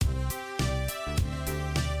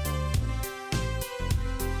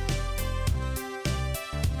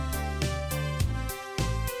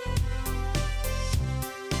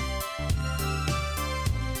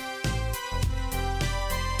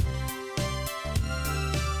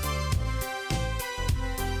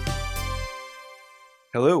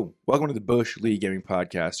Hello, welcome to the Bush League Gaming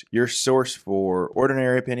Podcast, your source for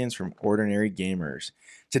ordinary opinions from ordinary gamers.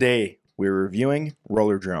 Today, we're reviewing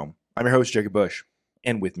Rollerdrome. I'm your host, Jacob Bush,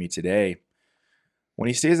 and with me today, when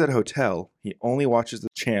he stays at a hotel, he only watches the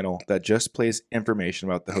channel that just plays information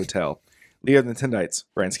about the hotel. League of Nintendites,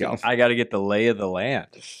 Brian Scalf. I got to get the lay of the land.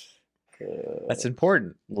 That's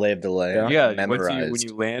important. Lay of the land. Yeah, Memorized. when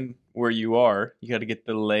you land where you are, you got to get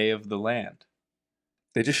the lay of the land.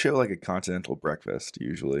 They just show like a continental breakfast,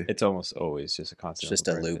 usually. It's almost always just a constant. Just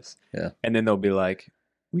a loop. Yeah. And then they'll be like,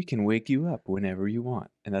 we can wake you up whenever you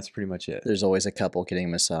want. And that's pretty much it. There's always a couple getting a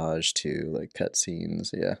massage too, like cutscenes.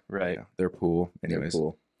 Yeah. Right. Yeah, their pool. They're Anyways.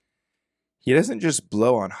 cool. He doesn't just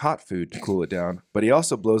blow on hot food to cool it down, but he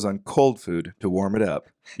also blows on cold food to warm it up.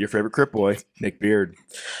 Your favorite Crip Boy, Nick Beard.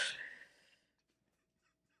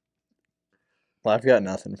 Well, I've got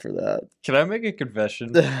nothing for that. Can I make a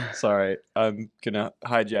confession? Sorry. I'm going to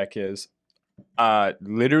hijack his.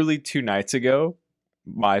 Literally 2 nights ago,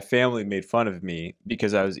 my family made fun of me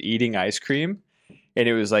because I was eating ice cream and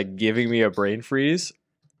it was like giving me a brain freeze,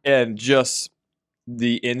 and just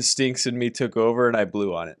the instincts in me took over and I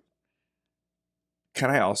blew on it. Can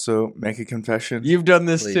I also make a confession? You've done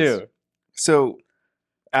this Please. too. So,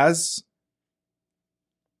 as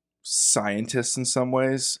scientists in some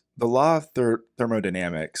ways, the law of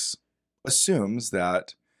thermodynamics assumes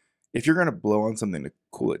that if you're going to blow on something to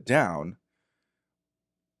cool it down,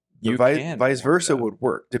 You vice can vice warm it versa up. would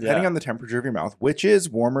work, depending Yeah. on the temperature of your mouth, which is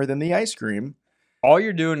warmer than the ice cream. All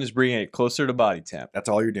you're doing is bringing it closer to body temp. That's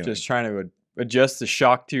all you're doing. Just trying to adjust the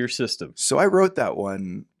shock to your system. So I wrote that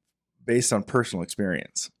one based on personal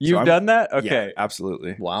experience. So You've I'm- done that? Yeah, Okay.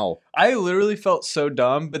 absolutely. Wow. I literally felt so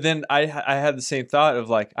dumb, but then I had the same thought of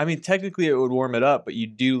like, I mean, technically it would warm it up, but you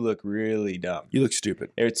do look really dumb. You look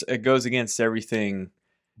stupid. It goes against everything.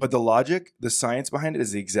 But the logic, the science behind it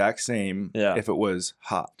is the exact same Yeah. if it was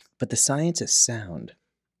hot. But the science is sound.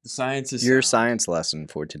 The science is Your sound, science lesson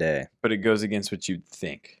for today. but it goes against what you'd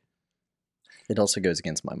think. It also goes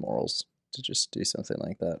against my morals to just do something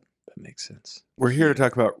like that. That makes sense. We're here to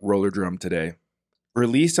talk about Rollerdrome today.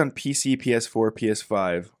 Released on PC, PS4,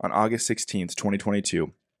 PS5 on August 16th,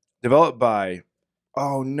 2022. Developed by,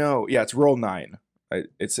 oh no, yeah, it's Roll9.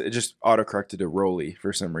 It just autocorrected to Rolly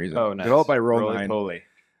for some reason. Oh, nice. Developed by Roll9. Roly-poly.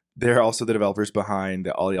 They're also the developers behind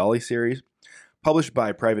the Ollie Ollie series. Published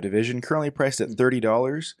by Private Division, currently priced at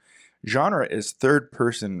 $30. Genre is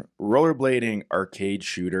third-person rollerblading arcade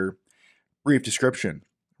shooter. Brief description.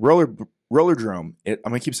 Rollerdrome. I'm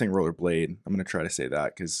going to keep saying rollerblade. I'm going to try to say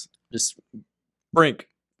that because Just, Brink.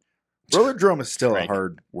 Rollerdrome is still a Frank.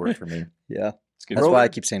 hard word for me. yeah. It's good. That's why I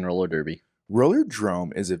keep saying roller derby.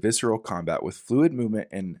 Rollerdrome is a visceral combat with fluid movement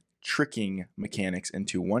and tricking mechanics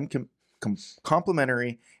into one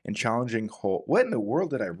complementary and challenging whole. What in the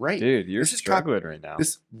world did I write? Dude, you're This is struggling right now.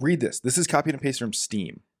 Read this. This is copied and pasted from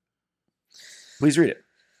Steam. Please read it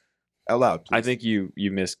out loud. Please. I think you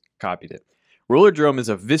miscopied it. Rollerdrome is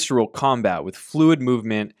a visceral combat with fluid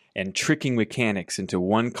movement and tricking mechanics into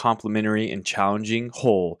one complementary and challenging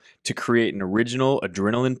whole to create an original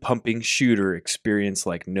adrenaline-pumping shooter experience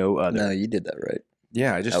like no other. No, you did that right.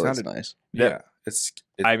 Yeah, it just That was sounded nice. Yeah,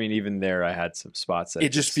 I mean, even there, I had some spots that it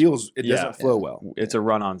just feels it Yeah. doesn't flow well. it's a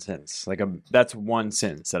run-on sentence. That's one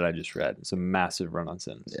sentence that I just read. It's a massive run-on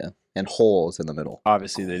sentence. Yeah. And holes in the middle.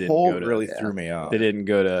 Obviously, they didn't Whole go to. really yeah. threw me off. They didn't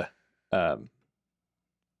go to.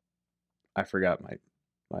 I forgot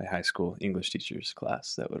my high school English teacher's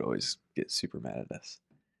class that would always get super mad at us.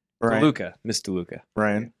 Brian, DeLuca, Miss DeLuca.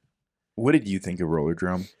 Brian, what did you think of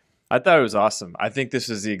Rollerdrome? I thought it was awesome. I think this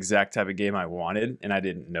was the exact type of game I wanted, and I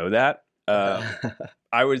didn't know that.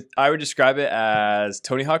 I would describe it as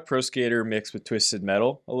Tony Hawk Pro Skater mixed with Twisted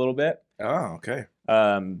Metal a little bit. Oh, okay.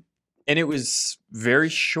 And it was very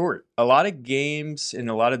short. A lot of games and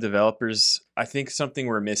a lot of developers, I think something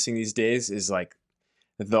we're missing these days is like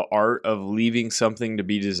the art of leaving something to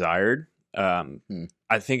be desired.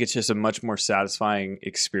 I think it's just a much more satisfying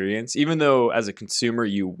experience, even though as a consumer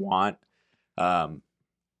you want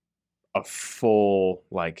a full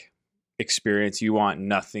like experience. You want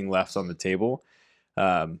nothing left on the table.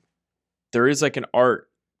 There is like an art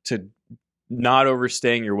to not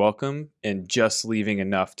overstaying your welcome and just leaving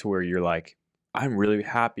enough to where you're like, I'm really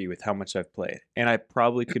happy with how much I've played, and I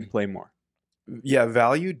probably could play more. Yeah,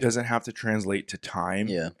 value doesn't have to translate to time.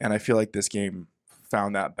 Yeah. And I feel like this game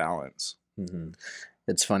found that balance. Mm-hmm.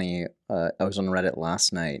 It's funny. I was on Reddit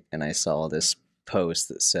last night and I saw this post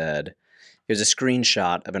that said it was a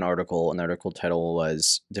screenshot of an article, and the article title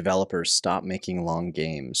was "Developers Stop Making Long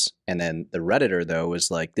Games." And then the Redditor though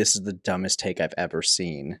was like, "This is the dumbest take I've ever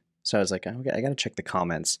seen." So I was like, okay, I got to check the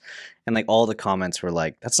comments. And like all the comments were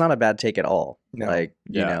like, that's not a bad take at all. No. Like,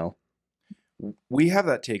 you Yeah. know, We have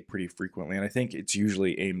that take pretty frequently, and I think it's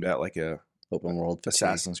usually aimed at like a open world fatigue.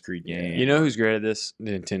 Assassin's Creed game. You know who's great at this?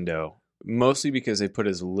 Nintendo. Mostly because they put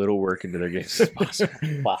as little work into their games as possible.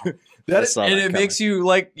 Wow. That I is, saw And that it coming. makes you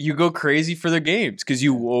like you go crazy for their games because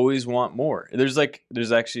you always want more. There's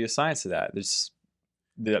actually a science to that. There's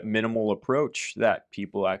the minimal approach that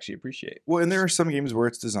people actually appreciate. well, and there are some games where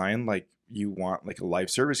it's designed like you want like a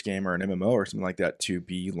live service game or an MMO or something like that to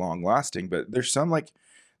be long lasting, but there's some like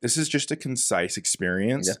this is just a concise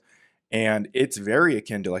experience. Yeah. And it's very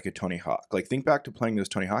akin to like a Tony Hawk. Like think back to playing those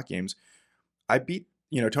Tony Hawk games. I beat,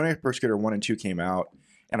 Tony Hawk Pro Skater 1 and 2 came out,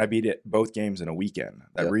 and I beat it both games in a weekend,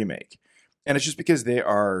 that Yep. remake. And it's just because they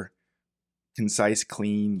are concise,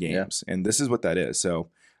 clean games. And this is what that is. So,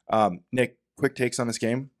 Nick, quick takes on this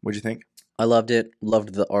game. What'd you think? I loved it.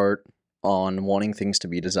 Loved the art on wanting things to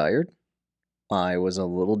be desired. I was a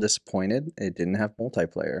little disappointed it didn't have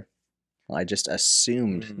multiplayer. I just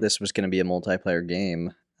assumed Mhm. this was going to be a multiplayer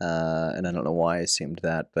game, and I don't know why I assumed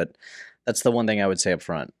that, but that's the one thing I would say up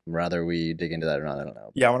front. Whether we dig into that or not, I don't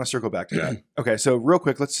know. Yeah, I want to circle back to that. Okay, so real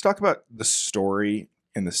quick, let's talk about the story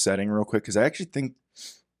and the setting real quick, because I actually think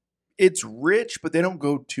it's rich, but they don't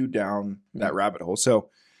go too down that rabbit hole. So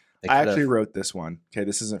They I could've- actually wrote this one. Okay,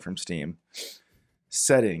 this isn't from Steam.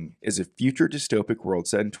 Setting is a future dystopic world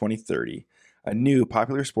set in 2030. A new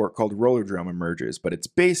popular sport called Rollerdrome emerges, but it's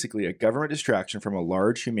basically a government distraction from a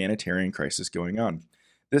large humanitarian crisis going on.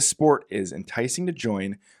 This sport is enticing to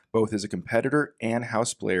join both as a competitor and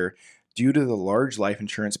house player due to the large life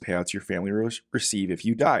insurance payouts your family will receive if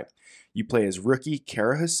you die. You play as rookie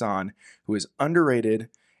Kara Hassan, who is underrated,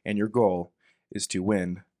 and your goal is to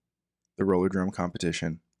win the Rollerdrome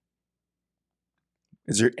competition.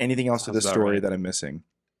 Is there anything else to Sounds this about story right. that I'm missing?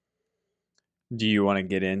 Do you want to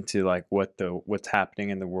get into like what's happening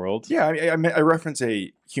in the world? Yeah, I reference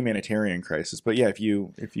a humanitarian crisis, but yeah, if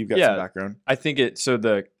you've got Yeah. some background, I think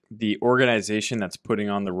the organization that's putting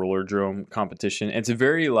on the Rollerdrome competition, it's a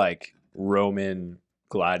very like Roman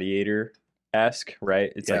gladiator-esque,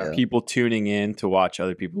 right? It's Yeah. like people tuning in to watch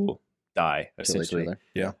other people die, kill each essentially.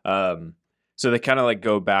 other. So they kind of like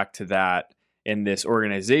go back to that in this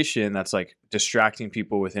organization that's like distracting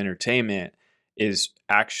people with entertainment is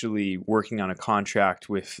actually working on a contract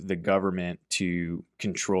with the government to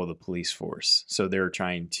control the police force. So they're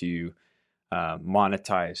trying to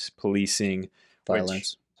monetize policing, Violence.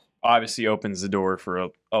 which obviously opens the door for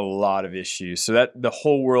a lot of issues. So that the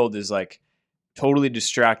whole world is like totally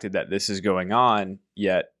distracted that this is going on,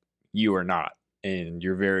 yet you are not. And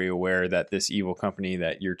you're very aware that this evil company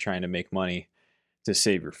that you're trying to make money to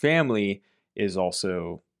save your family is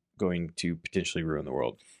also going to potentially ruin the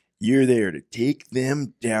world. you're there to take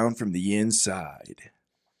them down from the inside.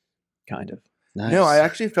 Kind of. Nice. No, I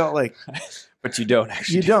actually felt like But you don't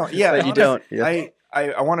actually. you don't. Yeah, But you don't. Yeah.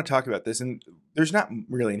 I want to talk about this, and there's not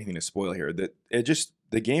really anything to spoil here. That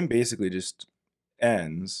the game basically just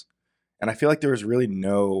ends, and I feel like there was really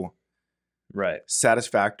no Right.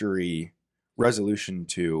 satisfactory resolution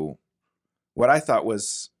to what I thought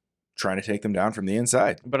was trying to take them down from the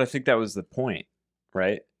inside. But I think that was the point,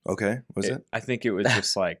 right? Okay, was it? I think it was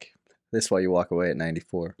just like This is why you walk away at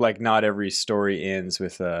 94. not every story ends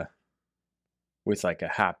with like a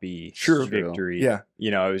happy Sure. victory. Yeah.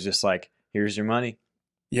 It was just like, here's your money.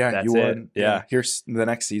 Yeah, That's you it. won. Yeah. Here's the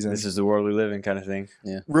next season. This is the world we live in, kind of thing.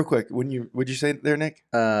 Real quick. Would you say there, Nick?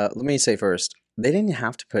 Let me say first, they didn't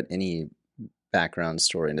have to put any background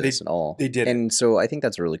story into this at all. they didn't. And so I think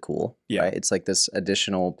that's really cool. Yeah. Right? It's like this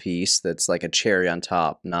additional piece that's like a cherry on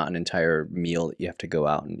top, not an entire meal that you have to go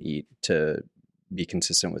out and eat to be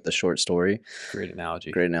consistent with the short story. Great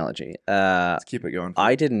analogy. Great analogy. Let's keep it going.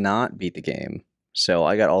 I did not beat the game. So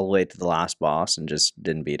I got all the way to the last boss and just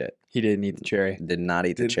didn't beat it. He didn't eat the cherry. Did not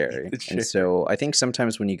eat the Didn't eat cherry. the cherry. And so I think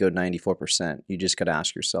sometimes when you go 94%, you just got to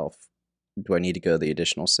ask yourself, do I need to go the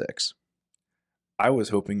additional 6? I was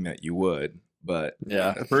hoping that you would, but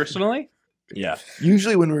Yeah. Personally? Yeah.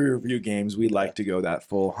 usually when we review games, we like to go that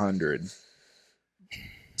full 100.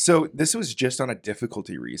 So this was just on a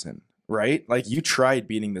difficulty reason, right? Like you tried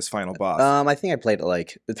beating this final boss. I think I played it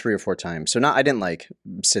like 3 or 4 times. So I didn't like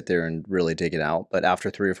sit there and really dig it out, but after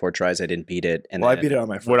 3 or 4 tries, I didn't beat it. And well, I then- beat it on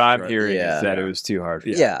my first What I'm try. hearing Yeah. is that it was too hard for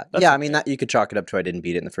you. Yeah, That's yeah. I mean, okay. that you could chalk it up to I didn't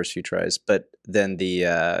beat it in the first few tries, but then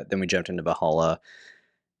then we jumped into Valhalla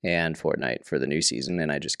and Fortnite for the new season,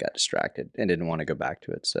 and I just got distracted and didn't want to go back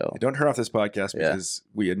to it. So Don't turn off this podcast Yeah. because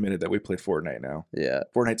we admitted that we play Fortnite now. yeah,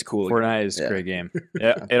 Fortnite's cool. Fortnite is a Yeah. great game.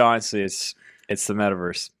 Yeah. It honestly, it's the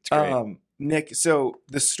metaverse. It's great. Nick, so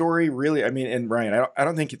the story really, I mean, and Ryan, I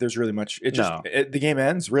don't think there's really much. It just the game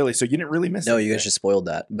ends really, so you didn't really miss. No, anything. you guys just spoiled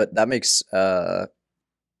that. But that makes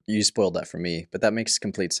you spoiled that for me. But that makes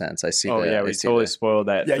complete sense. I see. Oh yeah, we totally spoiled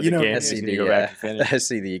that. Yeah, for you the know, game. I You see need to the go back and finish. I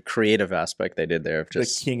see the creative aspect they did there of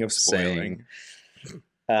just the king of spoiling.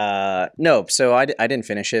 No, so I didn't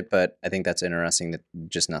finish it, but I think that's interesting that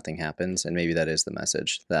just nothing happens, and maybe that is the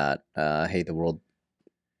message that hey, the world.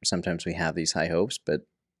 Sometimes we have these high hopes, but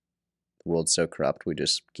the world's so corrupt, we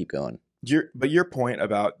just keep going. Your point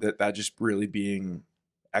about that just really being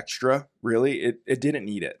extra, really, it didn't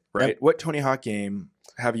need it, right? Yep. What Tony Hawk game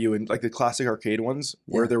have you in, like the classic arcade ones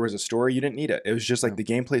where Yeah. there was a story? You didn't need it. It was just like No. the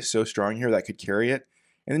gameplay's so strong here that could carry it,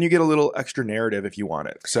 and then you get a little extra narrative if you want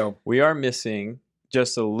it. So We are missing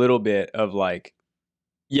just a little bit of like,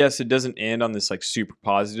 yes, it doesn't end on this like super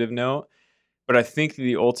positive note, but I think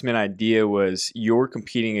the ultimate idea was you're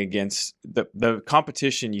competing against the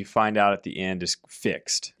competition. You find out at the end is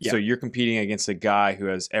fixed. Yeah. So you're competing against a guy who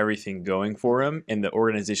has everything going for him, and the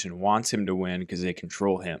organization wants him to win because they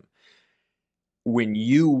control him. When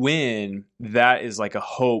you win, that is like a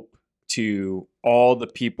hope to all the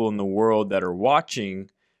people in the world that are watching,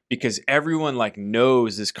 because everyone like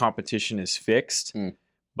knows this competition is fixed,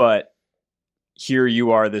 but here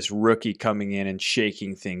you are, this rookie coming in and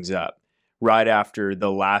shaking things up right after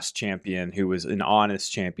the last champion, who was an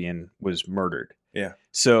honest champion, was murdered. Yeah.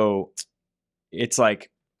 So it's like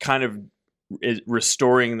kind of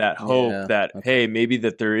restoring that hope Yeah, that, okay. hey, maybe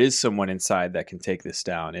that there is someone inside that can take this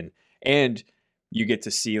down. And you get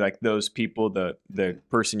to see like those people, the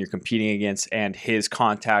person you're competing against and his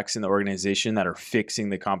contacts in the organization that are fixing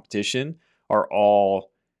the competition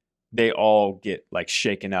they all get like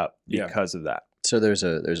shaken up Yeah. because of that. So there's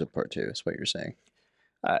a part two, is what you're saying.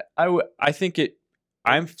 I think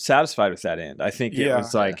I'm satisfied with that end. I think it Yeah.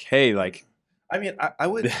 was like, hey, like I mean, I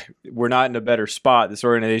would. we're not in a better spot. This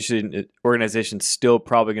organization's still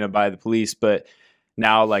probably going to buy the police, but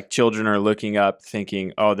now like children are looking up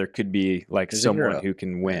thinking, oh, there could be like There's a someone hero. who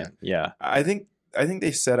can win. Yeah. I think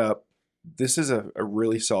they set up. This is a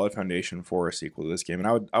really solid foundation for a sequel to this game,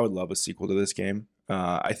 and I would love a sequel to this game.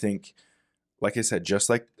 I think, like I said, just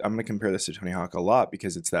like I'm going to compare this to Tony Hawk a lot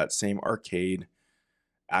because it's that same arcade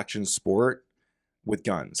action sport with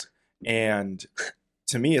guns, and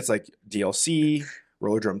to me, it's like DLC,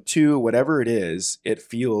 Roller Drum 2, whatever it is. It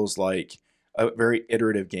feels like a very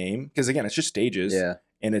iterative game because again, it's just stages. Yeah.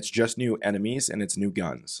 And it's just new enemies and it's new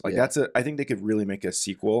guns. Like Yeah. I think they could really make a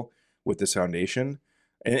sequel with this foundation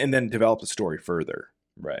and then develop the story further.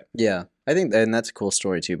 Right. Yeah, I think, and that's a cool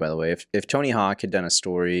story too, by the way. If Tony Hawk had done a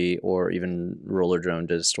story, or even Roller Drone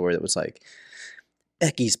did a story that was like,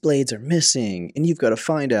 Becky's blades are missing, and you've got to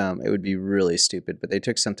find them, it would be really stupid. But they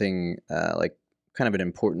took something like kind of an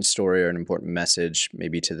important story or an important message,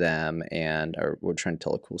 maybe to them, and we're trying to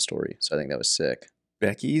tell a cool story. So I think that was sick.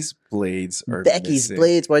 Becky's blades are Becky's missing.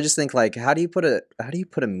 blades. Well, I just think like, how do you put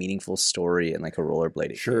a meaningful story in like a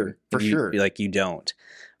rollerblading? Sure, game? for sure. Like you don't.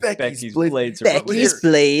 Becky's blades are Becky's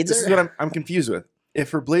blades. This is what I'm confused with.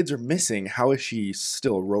 If her blades are missing, how is she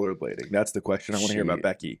still rollerblading? That's the question I want to hear about She-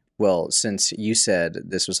 Becky. Well, since you said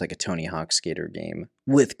this was like a Tony Hawk skater game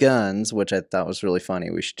with guns, which I thought was really funny,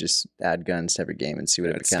 we should just add guns to every game and see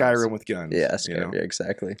what it It's becomes. Skyrim with guns. Yeah, you Skyrim. know? Yeah,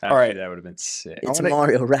 exactly. Actually, All right. that would have been sick. It's wanna-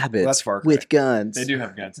 Mario Well, Rabbids that's Far Cry. with guns. They do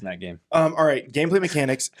have guns in that game. All right, gameplay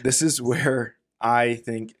mechanics. This is where I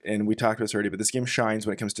think, and we talked about this already, but this game shines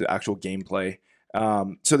when it comes to actual gameplay.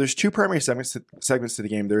 So there's two primary segments to the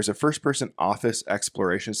game. There's a first-person office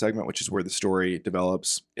exploration segment, which is where the story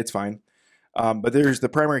develops. It's fine. But there's the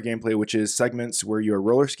primary gameplay, which is segments where you are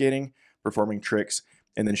roller skating, performing tricks,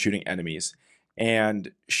 and then shooting enemies.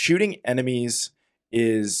 And shooting enemies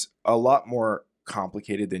is a lot more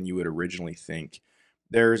complicated than you would originally think.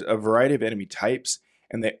 There's a variety of enemy types,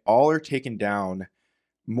 and they all are taken down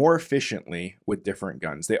more efficiently with different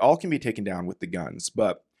guns. They all can be taken down with the guns,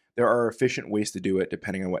 but there are efficient ways to do it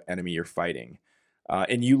depending on what enemy you're fighting.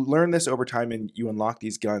 And you learn this over time, and you unlock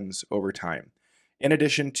these guns over time. In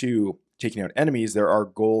addition to taking out enemies, there are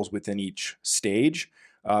goals within each stage.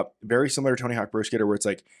 Very similar to Tony Hawk Pro Skater, where it's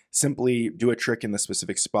like simply do a trick in the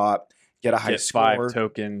specific spot, get a high Get score. 5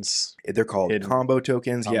 tokens. They're called hidden. combo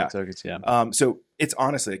tokens. Combo Yeah. tokens, yeah. So it's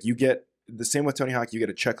honestly like you get the same with Tony Hawk. You get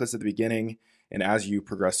a checklist at the beginning, and as you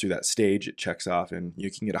progress through that stage, it checks off, and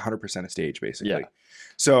you can get 100% a stage basically. Yeah.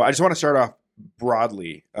 So I just want to start off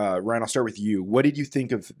broadly. Ryan, I'll start with you. What did you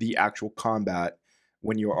think of the actual combat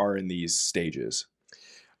when you are in these stages?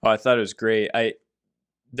 Oh, I thought it was great.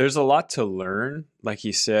 There's a lot to learn. Like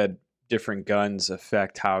you said, different guns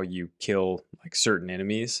affect how you kill like certain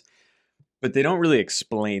enemies, but they don't really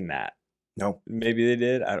explain that. No. Maybe they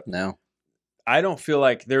did. I don't. No. I don't feel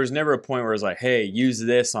like there was never a point where it's like, hey, use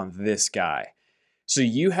this on this guy. So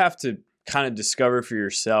you have to kind of discover for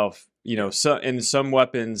yourself, so in some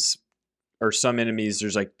weapons or some enemies,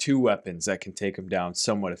 there's like 2 weapons that can take them down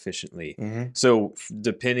somewhat efficiently. Mm-hmm. So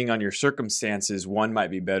depending on your circumstances, one might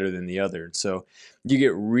be better than the other. So you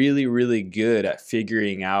get really, really good at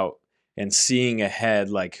figuring out and seeing ahead,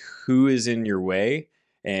 like who is in your way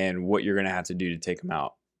and what you're going to have to do to take them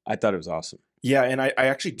out. I thought it was awesome. Yeah, and I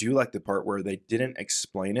actually do like the part where they didn't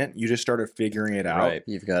explain it. You just started figuring it out. Right.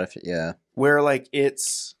 You've got to, yeah. Where like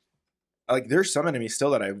it's like there's some enemies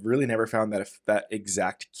still that I really never found that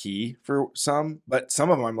exact key for some, but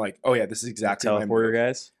some of them I'm like, oh yeah, this is exactly The my teleporter move.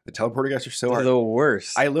 guys. The teleporter guys are so They're hard. the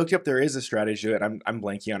worst. I looked up, there is a strategy to it. I'm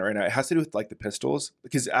blanking on it right now. It has to do with like the pistols,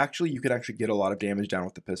 because actually you can actually get a lot of damage down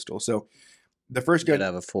with the pistol. So the first You gun, gotta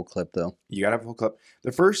have a full clip though. you gotta have a full clip.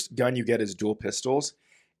 The first gun you get is dual pistols.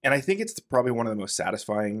 And I think it's probably one of the most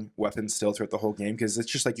satisfying weapons still throughout the whole game, because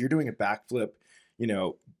it's just like you're doing a backflip,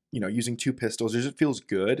 using 2 pistols. It just feels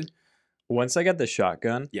good. Once I got the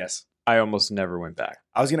shotgun, Yes. I almost never went back.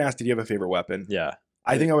 I was going to ask, did you have a favorite weapon? Yeah.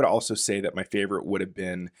 I think I would also say that my favorite would have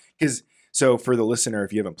been, so for the listener,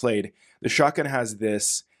 if you haven't played, the shotgun has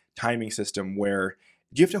this timing system where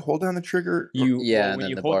do you have to hold down the trigger? Yeah, When and then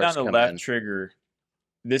you the hold down bars the come left in. trigger,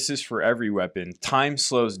 this is for every weapon. Time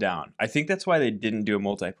slows down. I think that's why they didn't do a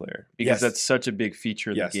multiplayer, because Yes. that's such a big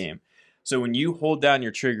feature of Yes. the game. So when you hold down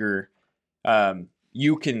your trigger,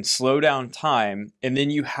 you can slow down time, and then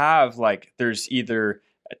you have there's either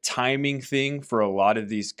a timing thing for a lot of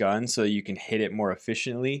these guns so you can hit it more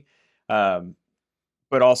efficiently,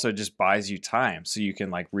 but also just buys you time so you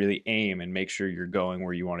can really aim and make sure you're going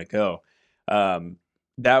where you want to go.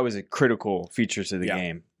 That was a critical feature to the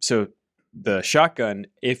game. So the shotgun,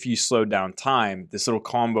 if you slowed down time, this little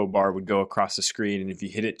combo bar would go across the screen, and if you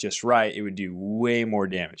hit it just right, it would do way more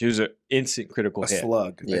damage. It was an instant critical A hit.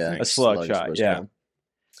 slug. I Yeah. think. A slug Slug's shot, was yeah. cool.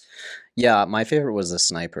 Yeah, my favorite was the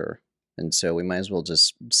sniper. And so we might as well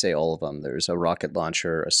just say all of them. There's a rocket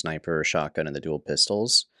launcher, a sniper, a shotgun, and the dual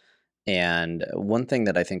pistols. And one thing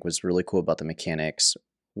that I think was really cool about the mechanics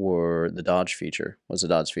were the dodge feature. Was the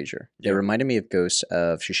dodge feature? Yeah. It reminded me of Ghost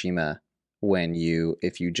of Tsushima, when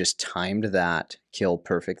if you just timed that kill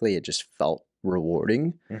perfectly, it just felt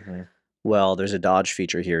rewarding. Mhm. Well, there's a dodge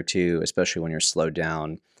feature here too, especially when you're slowed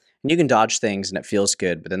down. And you can dodge things and it feels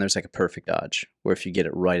good, but then there's like a perfect dodge where if you get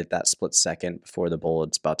it right at that split second before the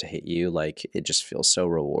bullet's about to hit you, it just feels so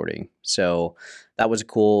rewarding. So that was a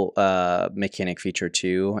cool mechanic feature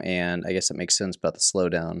too, and I guess it makes sense about the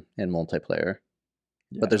slowdown in multiplayer.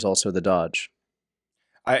 Yeah. But there's also the dodge.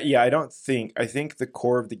 I think the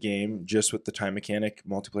core of the game, just with the time mechanic,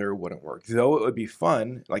 multiplayer wouldn't work. Though it would be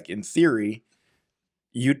fun, in theory,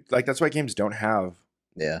 that's why games don't have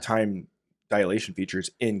Yeah. time dilation features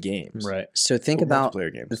in games. Right. So think Or about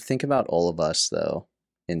multiplayer games. all of us though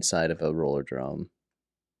inside of a roller drum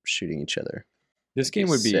shooting each other. This game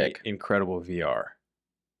would be Sick. incredible VR.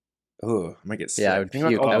 Oh, I might get sick. Yeah, I would Think about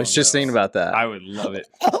puke. all I was just those. thinking about that. I would love it.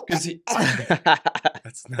 'Cause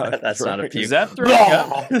That's not. That's not a right. puke. Is that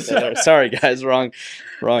throwing up? Sorry, guys. Wrong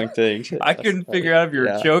thing. I couldn't figure out if you were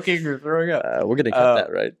Yeah. choking or throwing up. We're gonna cut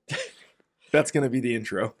that, right? That's gonna be the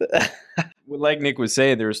intro. Like Nick was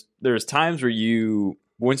saying, there's times where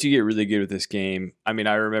once you get really good with this game, I mean,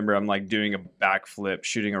 I remember I'm doing a backflip,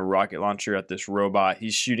 shooting a rocket launcher at this robot.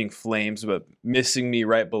 He's shooting flames, but missing me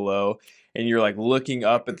right below. And you're looking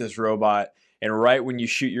up at this robot. And right when you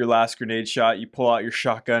shoot your last grenade shot, you pull out your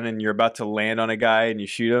shotgun and you're about to land on a guy and you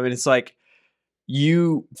shoot him. And it's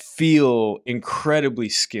you feel incredibly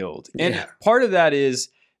skilled. And Yeah. part of that is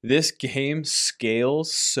this game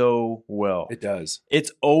scales so well. It does.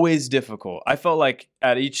 It's always difficult. I felt like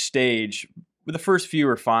at each stage, the first few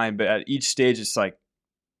were fine, but at each stage, it's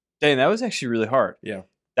dang, that was actually really hard. Yeah.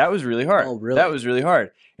 That was really hard. Oh, really? That was really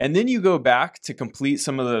hard. And then you go back to complete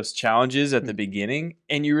some of those challenges at the beginning,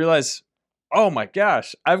 and you realize, oh my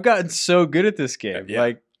gosh, I've gotten so good at this game.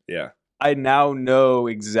 Yeah. Yeah. I now know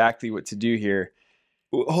exactly what to do here.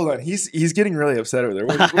 Well, hold on. He's getting really upset over there.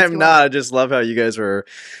 What's I'm going not. on? I just love how you guys were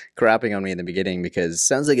crapping on me in the beginning because it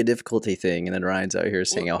sounds like a difficulty thing, and then Ryan's out here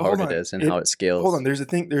saying Well, how hard hold it on. is and how it scales. Hold on. There's a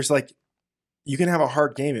thing. There's you can have a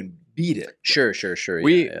hard game and beat it. Sure.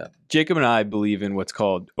 Yeah. Jacob and I believe in what's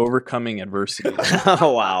called overcoming adversity.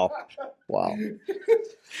 Oh wow.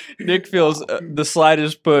 Nick feels the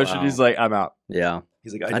slightest push, and Wow. he's like, I'm out. Yeah.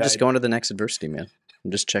 He's like, I just go into the next adversity, man. I'm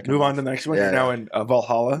just checking. Move on to the next one. Yeah, You're now in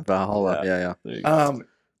Valhalla. Valhalla. Yeah. Yeah.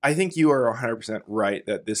 I think you are 100% right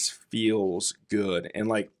that this feels good.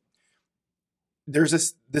 And there's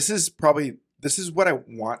this is what I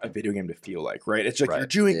want a video game to feel like, right? It's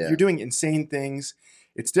Right. you're Yeah. doing insane things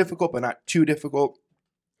It's difficult, but not too difficult.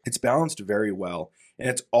 It's balanced very well, and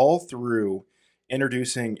it's all through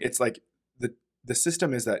introducing. It's like the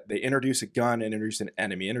system is that they introduce a gun, introduce an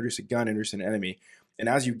enemy, introduce a gun, introduce an enemy, and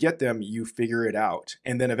as you get them, you figure it out,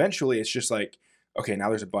 and then eventually it's just like, okay, now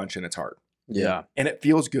there's a bunch and it's hard. Yeah. And it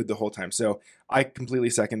feels good the whole time. So I completely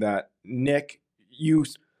second that. Nick, you,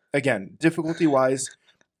 again, difficulty wise,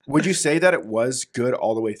 would you say that it was good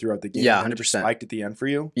all the way throughout the game? Yeah, and it just 100%. spiked at the end for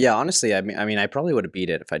you? Yeah, honestly, I mean, I probably would have beat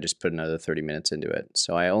it if I just put another 30 minutes into it.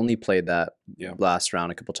 So I only played that Yeah. last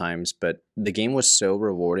round a couple times, but the game was so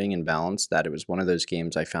rewarding and balanced that it was one of those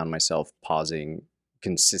games I found myself pausing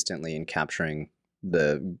consistently and capturing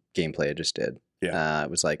the gameplay I just did. Yeah. It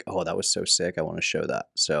was like, oh, that was so sick. I want to show that.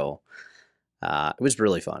 So it was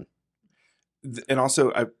really fun. And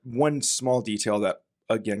also, one small detail that,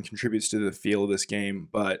 again, contributes to the feel of this game,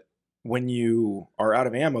 but when you are out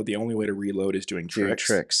of ammo, the only way to reload is doing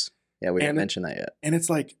tricks. Yeah, we didn't And- mention that yet. And it's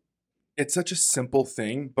like, it's such a simple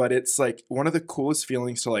thing, but it's like one of the coolest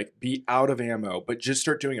feelings to like be out of ammo, but just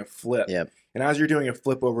start doing a flip. Yep. And as you're doing a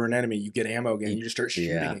flip over an enemy, you get ammo again. You just start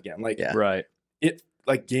shooting Yeah. again. Like Yeah. Right. it,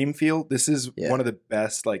 like game feel. This is Yeah. one of the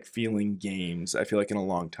best like feeling games I feel like in a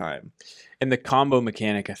long time. And the combo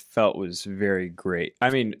mechanic I felt was very great. I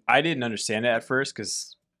mean, I didn't understand it at first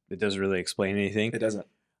because it doesn't really explain anything. It doesn't.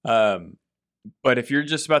 But if you're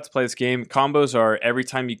just about to play this game, combos are every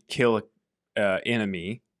time you kill an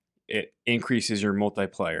enemy, it increases your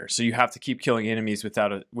multiplier. So you have to keep killing enemies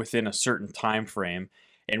within a certain time frame.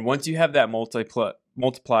 And once you have that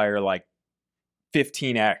multiplier like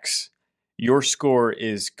 15x, your score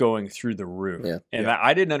is going through the roof. Yeah. And Yeah.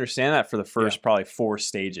 I didn't understand that for the first probably 4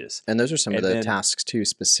 stages. And those are some of And the then- tasks too,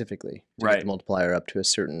 specifically to Right. get the multiplier up to a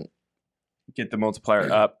certain. Get the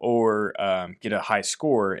multiplier up or get a high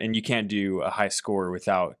score, and you can't do a high score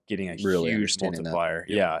without getting a Really huge understanding that. multiplier.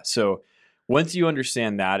 Yep. Yeah. So once you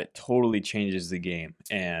understand that, it totally changes the game.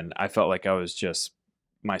 And I felt like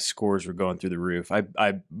my scores were going through the roof.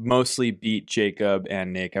 I mostly beat Jacob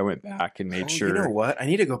and Nick. I went back and made sure. You know what? I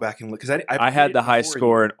need to go back and look because I had the high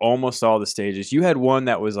score in almost all the stages. You had one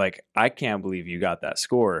that was like, I can't believe you got that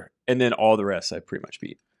score. And then all the rest I pretty much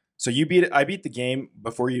beat. So you beat it. I beat the game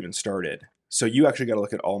before you even started. So you actually got to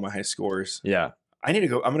look at all my high scores. Yeah. I need to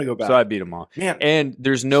go. I'm going to go back. So I beat them all. Man, And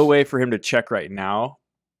there's no way for him to check right now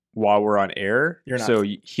while we're on air. You're not- So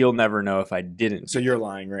he'll never know if I didn't. so you're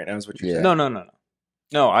lying right now is what you're Yeah. saying. No.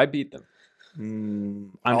 No, I beat them.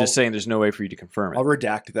 I'm I'll- just saying there's no way for you to confirm I'll it.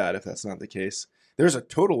 redact that if that's not the case. There's a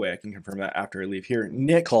total way I can confirm that after I leave here.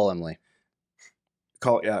 Nick, Call Emily.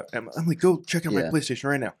 yeah. Emily, go check out my Yeah. PlayStation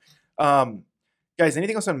right now. Guys,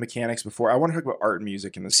 anything else on mechanics before? I want to talk about art and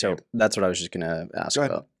music in this So game. that's what I was just gonna ask Go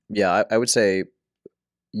ahead. about. Yeah, I would say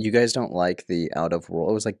you guys don't like the out of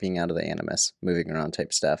world. It was like being out of the Animus, moving around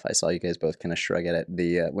type stuff. I saw you guys both kind of shrug at it.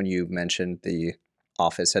 The when you mentioned the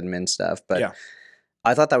office admin stuff, but Yeah.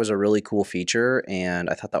 I thought that was a really cool feature, and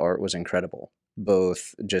I thought the art was incredible.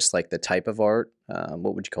 Both just like the type of art,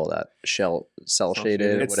 what would you call that? Cell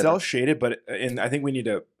shaded. It's cell shaded, but and I think we need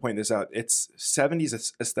to point this out. It's 70s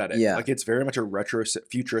aesthetic. Yeah. Like it's very much a retro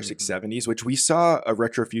futuristic Mhm. 70s, which we saw a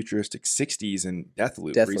retro futuristic 60s in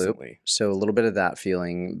Deathloop recently. So a little bit of that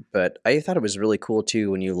feeling, but I thought it was really cool too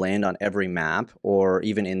when you land on every map, or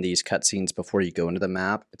even in these cutscenes before you go into the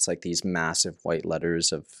map. It's like these massive white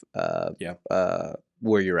letters of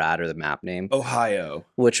where you're at or the map name, Ohio.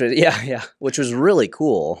 which was which was really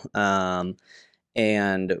cool.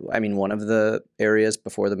 And I mean, one of the areas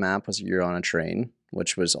before the map was you're on a train,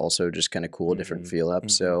 which was also just kind of cool, different Mhm, feel up.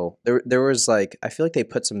 mhm. So there was like, I feel like they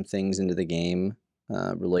put some things into the game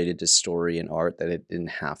related to story and art that it didn't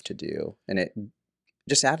have to do, and it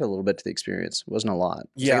just added a little bit to the experience. It wasn't a lot. It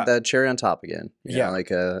was Yeah. like the cherry on top again. You Yeah. know, like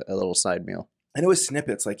a little side meal. And it was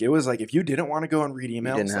snippets. Like it was like if you didn't want to go and read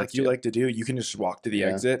emails didn't have like you to. like to do, you can just walk to the Yeah.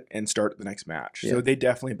 exit and start the next match. Yeah. So they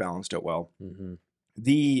definitely balanced it well. Mhm.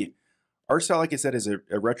 The art style, like I said, is a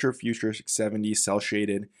retro futuristic 70s cell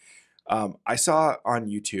shaded. I saw on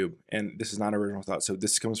YouTube, and this is not original thought, so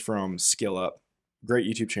this comes from Skill Up, great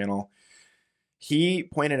YouTube channel. He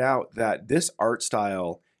pointed out that this art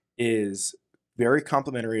style is very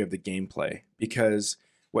complimentary of the gameplay because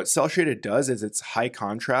what cell shaded does is it's high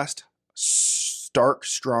contrast, stark,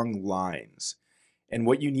 strong lines. And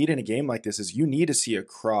what you need in a game like this is you need to see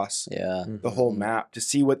across Yeah. the whole Mhm. map to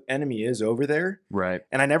see what enemy is over there. Right.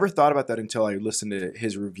 And I never thought about that until I listened to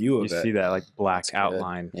his review You of it. see that like black That's good.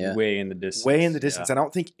 outline Yeah. way in the distance. Way in the distance. I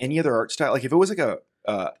don't think any other art style, like if it was like a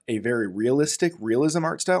very realism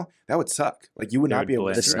art style, that would suck. Like you would It not would be able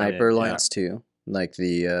to blend The see right sniper in, yeah. lights too, like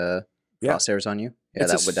the Yeah. crosshairs on you. Yeah,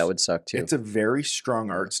 It's a that would suck too. It's a very strong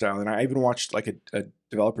art style, and I even watched like a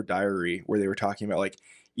developer diary where they were talking about like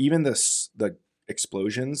even the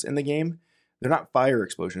explosions in the game. They're not fire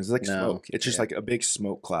explosions; it's like No. smoke. It's just Yeah. like a big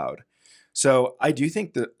smoke cloud. So I do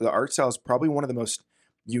think that the art style is probably one of the most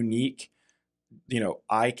unique,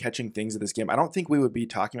 eye-catching things of this game. I don't think we would be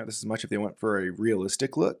talking about this as much if they went for a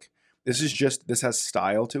realistic look. This has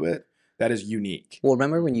style to it that is unique. Well,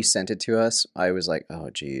 remember when you sent it to us? I was like, "Oh,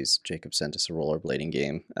 geez, Jacob sent us a rollerblading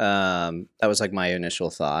game." That was like my initial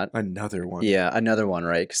thought. Another one. Yeah, another one,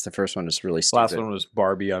 right? Because the first one was really stupid. Last one was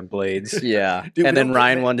Barbie on blades. Yeah, Dude, we and then don't get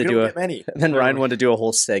Ryan ma- wanted we to do don't a. get many. And then Ryan wanted to do a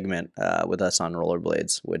whole segment with us on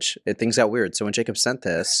rollerblades, which things got weird. So when Jacob sent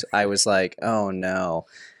this, I was like, "Oh no."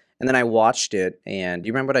 And then I watched it, and do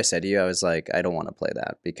you remember what I said to you? I was like, I don't want to play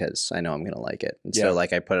that because I know I'm going to like it. And Yeah. so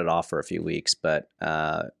like I put it off for a few weeks, but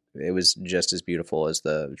it was just as beautiful as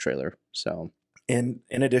the trailer. So And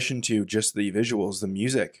in addition to just the visuals, the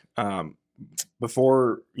music,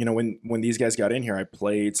 before, when these guys got in here, I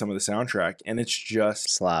played some of the soundtrack, and it's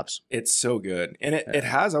slaps. so good. And it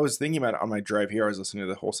has, I was thinking about it on my drive here. I was listening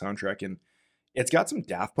to the whole soundtrack, and it's got some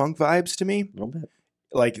Daft Punk vibes to me. A little bit.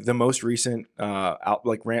 Like the most recent,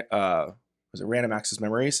 was it Random Access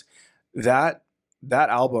Memories? That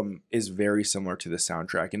album is very similar to the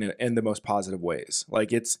soundtrack in the most positive ways.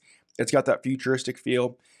 Like it's got that futuristic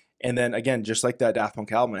feel. And then again, just like that Daft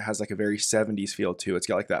Punk album, it has like a very 70s feel too. It's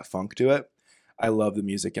got like that funk to it. I love the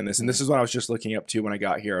music in this. And this is what I was just looking up to when I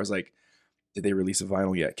got here. I was like, did they release a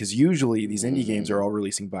vinyl yet? Because usually these indie games are all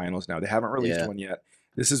releasing vinyls now. They haven't released Yeah. one yet.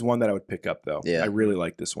 This is one that I would pick up though. Yeah. I really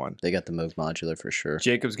like this one. They got the Moog modular for sure.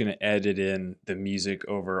 Jacob's going to edit in the music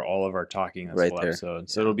over all of our talking this Right whole there. episode.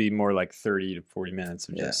 So it'll be more like 30 to 40 minutes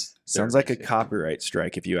of Yeah. just. Sounds their like a music. copyright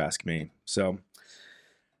strike if you ask me. So,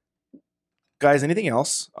 guys, anything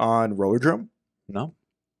else on Rollerdrome? No?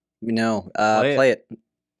 No, Play it. play it.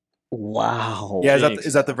 Wow. Yeah, Thanks.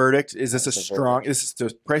 is that the verdict? Is this a That's the strong? This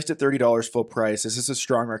is priced at $30 full price. Is this a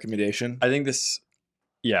strong recommendation? I think this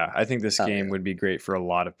Oh, game yeah. would be great for a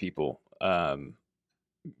lot of people.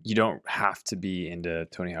 You don't have to be into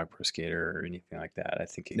Tony Hawk Pro Skater or anything like that. I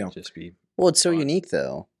think it No. could just be. Well, it's so fun. unique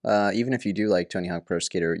though. Even if you do like Tony Hawk Pro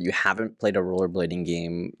Skater, you haven't played a rollerblading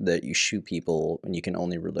game that you shoot people and you can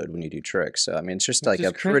only reload when you do tricks. So I mean, it's just Which like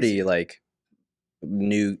a is pretty crazy. like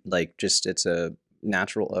new, like just it's a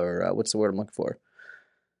natural or what's the word I'm looking for?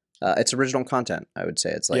 It's original content. I would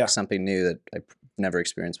say it's like Yeah. something new that I've never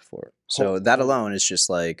experienced before. So Whole- that alone is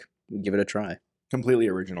just like give it a try. Completely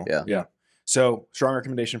original. Yeah. Yeah. So, strong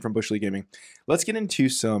recommendation from Bush League Gaming. Let's get into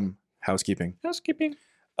some housekeeping. Housekeeping.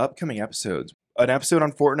 Upcoming episodes. An episode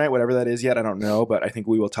on Fortnite, whatever that is yet, I don't know, but I think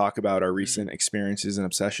we will talk about our recent experiences and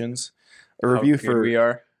obsessions. A review How good for we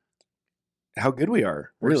are. how good we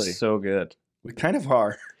are. We're Really. so good. We kind of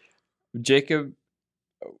are. Jacob,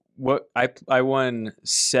 what I won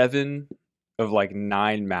 7 of like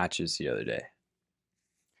 9 matches the other day,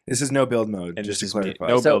 This is no build mode, and just this to is me. clarify.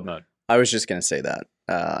 No So- build mode. I was just gonna say that.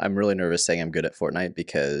 I'm really nervous saying I'm good at Fortnite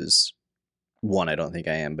because 1, I don't think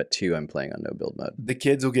I am, but 2, I'm playing on no build mode. The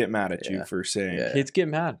kids will get mad at you Yeah. for saying, Yeah. Kids get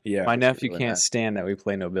mad. yeah. My nephew really can't mad. stand that we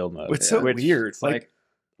play no build mode. It's so Which, weird. It's like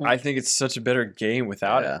I think it's such a better game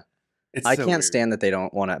without it. It's I so can't weird. stand that they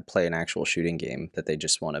don't want to play an actual shooting game, that they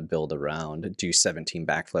just want to build around, do 17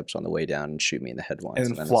 backflips on the way down and shoot me in the head once.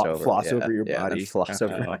 And then it's flop- over. floss over your and then body floss after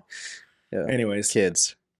over that. my yeah. Anyways,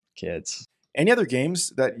 Kids. Kids. any other games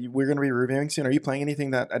that we're going to be reviewing soon? Are you playing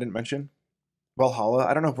anything that I didn't mention? Valhalla.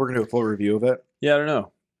 I don't know if we're going to do a full review of it. Yeah, I don't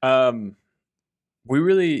know.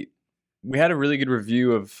 We had a really good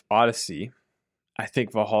review of Odyssey. I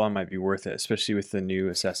think Valhalla might be worth it, especially with the new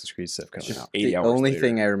Assassin's Creed stuff coming Just out. 80 The hours only later.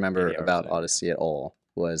 thing I remember 80 hours about later. Odyssey at all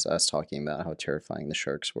was us talking about how terrifying the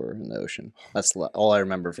sharks were in the ocean. That's all I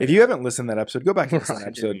remember. From If you haven't listened to that episode, go back and listen to that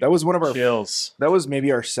episode. That was one of our Chills. That was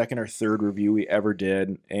maybe our second or third review we ever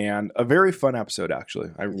did, and a very fun episode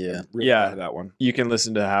actually. I'm Yeah. really Yeah. proud of that one. You can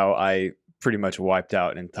listen to how I pretty much wiped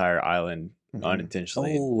out an entire island Mhm.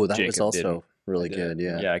 unintentionally. Oh, that was Jacob also didn't. really I did. good.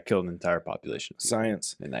 Yeah. Yeah, I killed an entire population of people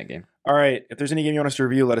Science. in that game. All right. If there's any game you want us to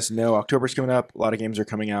review, let us know. October's coming up. A lot of games are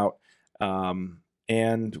coming out,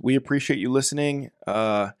 and we appreciate you listening.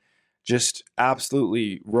 Just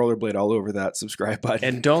absolutely rollerblade all over that subscribe button.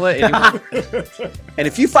 And don't let anyone And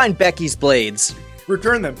if you find Becky's blades,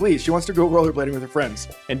 return them, please. She wants to go rollerblading with her friends.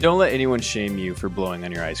 shame you for blowing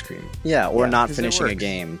on your ice cream. yeah, or Yeah, not 'cause it finishing a works.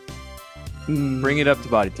 game. Bring it up to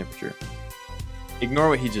body temperature. Ignore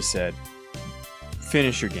what he just said.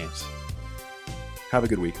 Finish your games. Have a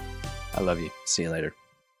good week. I love you. See you later.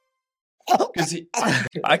 Because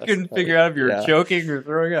I couldn't figure out if you were Yeah. choking or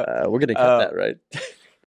throwing up. We're gonna cut that, right?